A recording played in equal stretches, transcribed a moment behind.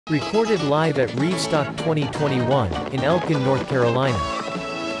Recorded live at Reevestock 2021, in Elkin, North Carolina.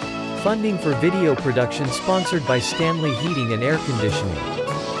 Funding for video production sponsored by Stanley Heating and Air Conditioning.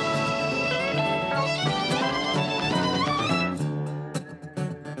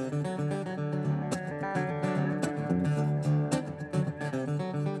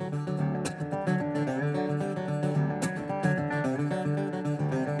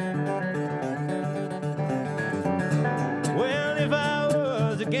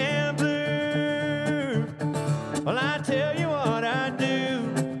 Gambler, well, I tell you what I'd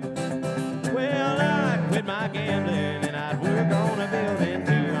do. Well, I'd quit my gambling and I'd work on a building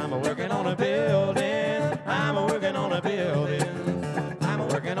too. I'm a working on a building. I'm a working on a building. I'm a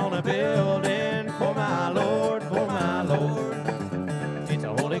working on a building for my Lord, for my Lord. It's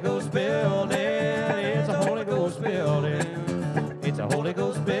a Holy Ghost building. It's a Holy Ghost building. It's a Holy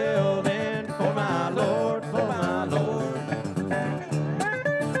Ghost building for my Lord, for my Lord.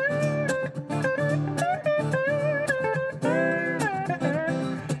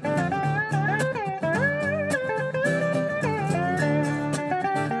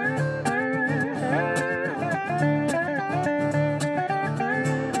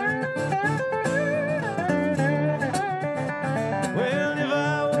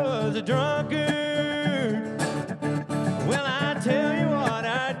 Drunkard, well, I tell you what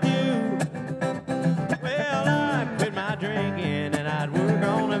I'd do. Well, I'd quit my drinking and I'd work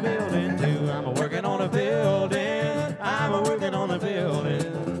on a building too. I'm a working on a building. I'm a working on a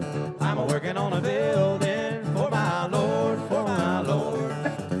building. I'm a working on a building for my Lord, for my Lord.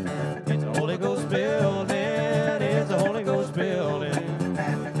 It's a Holy Ghost building. It's a Holy Ghost building.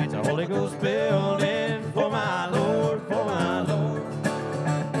 It's a Holy Ghost building for my Lord, for my Lord.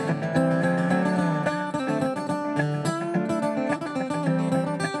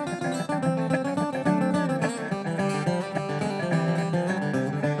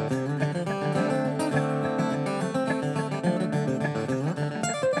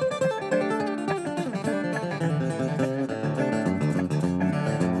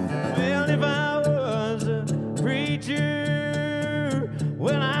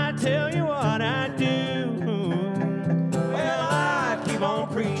 Well, I tell you what I'd do. Well, I'd keep on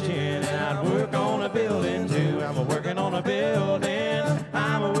preaching and I'd work on a building too. I'm a working on a building.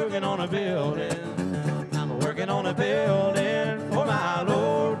 I'm a working on a building. I'm a working on a building for my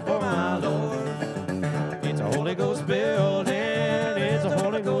Lord, for my Lord. It's a Holy Ghost building. It's a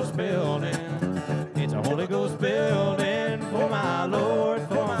Holy Ghost building. It's a Holy Ghost building for my Lord,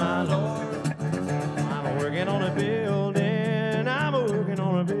 for my Lord. I'm a working on a building. I'm a working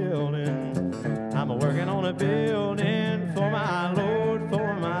on a building. I'm a working on a building.